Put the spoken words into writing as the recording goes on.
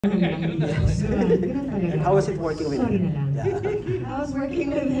Yes. And how was it working with Sorry him? na lang. Yeah. I was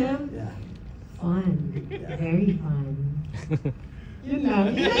working with him. Yeah. Fun. Yeah. Very fun. Yun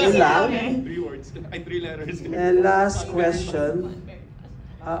lang. Yun lang? 3 words. Ay, 3 letters. And last question.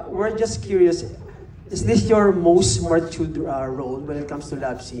 We're just curious. Is this your most matured role when it comes to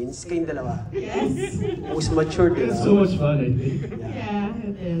lab scenes? Kayong dalawa? Yes. Most matured, di It's ba? so much fun, I think. Yeah,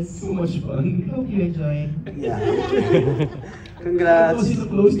 it is. So much fun. Hope you enjoy. Yeah. Congrats. Kasi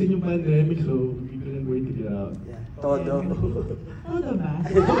na-close din yung pandemic, so we couldn't wait to get out. Yeah. Todo. Todo ba?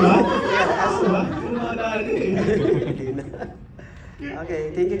 Diba? Diba? Yung mga naanin eh. Hindi na. Okay,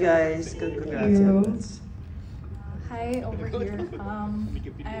 thank you guys. Congrats. you. Hi, over here.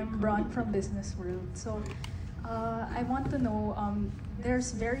 I'm Ron from Business World. So, I want to know,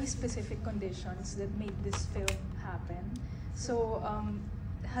 there's very specific conditions that made this film happen. So,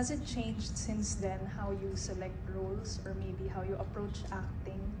 has it changed since then how you select roles or maybe how you approach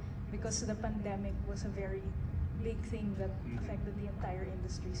acting? Because the pandemic was a very big thing that affected the entire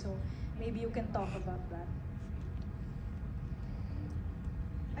industry. So, maybe you can talk about that.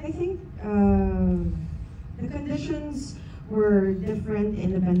 I think the conditions were different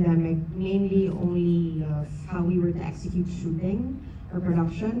in the pandemic, mainly only how we were to execute shooting or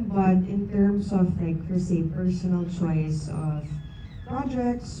production, but in terms of, like, per se, personal choice of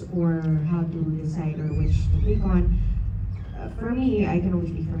projects or how to decide or which to take on, for me, I can only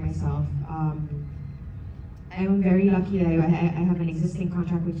speak for myself. I'm very lucky that I have an existing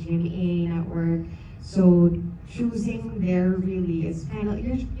contract with GMA Network, so choosing there really is kind of,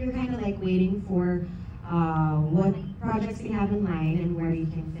 you're kind of like waiting for what projects they have in line and where you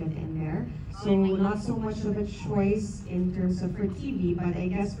can fit in there. So not so much of a choice in terms of for TV, but I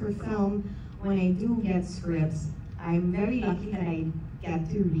guess for film, when I do get scripts, I'm very lucky that I get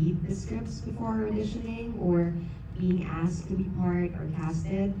to read the scripts before auditioning or being asked to be part or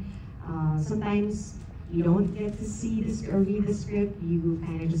casted. Sometimes you don't get to see this or read the script, you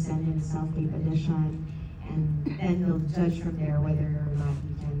kind of just send in a self-tape audition, and then they'll judge from there whether or not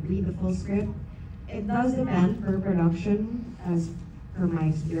you can read the full script. It does depend per production, as per my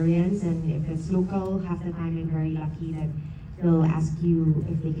experience, and if it's local, half the time I'm very lucky that they'll ask you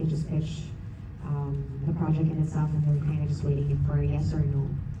if they can just pitch the project in itself, and they're kind of just waiting for a yes or no.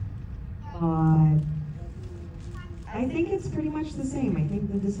 But I think it's pretty much the same. I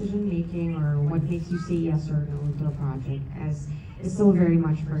think the decision making or what makes you say yes or no to a project is still very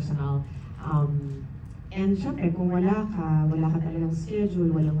much personal. And syempre, kung wala ka talagang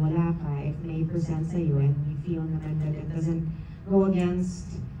schedule, wala ka, if may present sa'yo and you feel naman that it doesn't go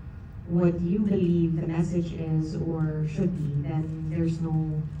against what you believe the message is or should be, then there's no,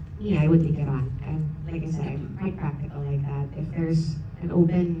 I would take it on. And like I said, I'm quite practical like that. If there's an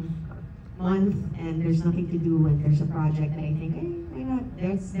open month and there's nothing to do and there's a project that I think, hey, why not?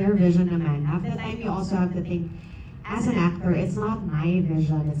 That's their vision naman. Half the time you also have to think, as an actor, it's not my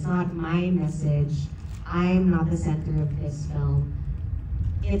vision, it's not my message. I'm not the center of this film.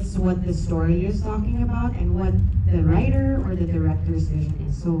 It's what the story is talking about and what the writer or the director's vision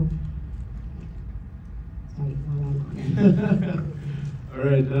is. So, sorry, All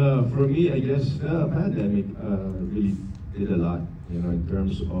right, for me, I guess the pandemic really did a lot, in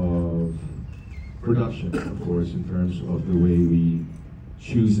terms of production, of course, in terms of the way we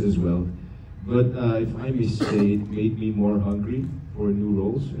choose as well. But if I may say, it made me more hungry for new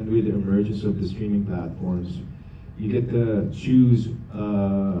roles, and with the emergence of the streaming platforms, you get to choose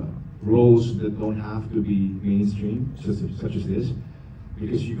roles that don't have to be mainstream, such as this,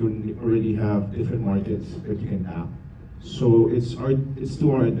 because you can already have different markets that you can tap. So it's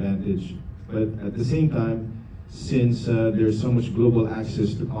to our advantage, but at the same time, since there's so much global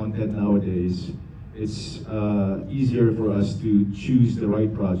access to content nowadays, it's easier for us to choose the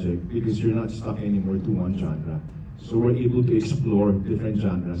right project because you're not stuck anymore to one genre. So we're able to explore different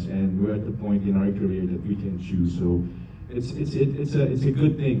genres, and we're at the point in our career that we can choose. So it's a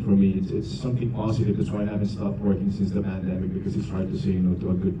good thing for me. It's something positive. That's why I haven't stopped working since the pandemic, because it's hard to say no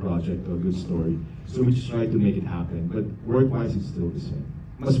to a good project, to a good story. So we just try to make it happen. But work-wise, it's still the same.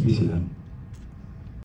 Must be sila.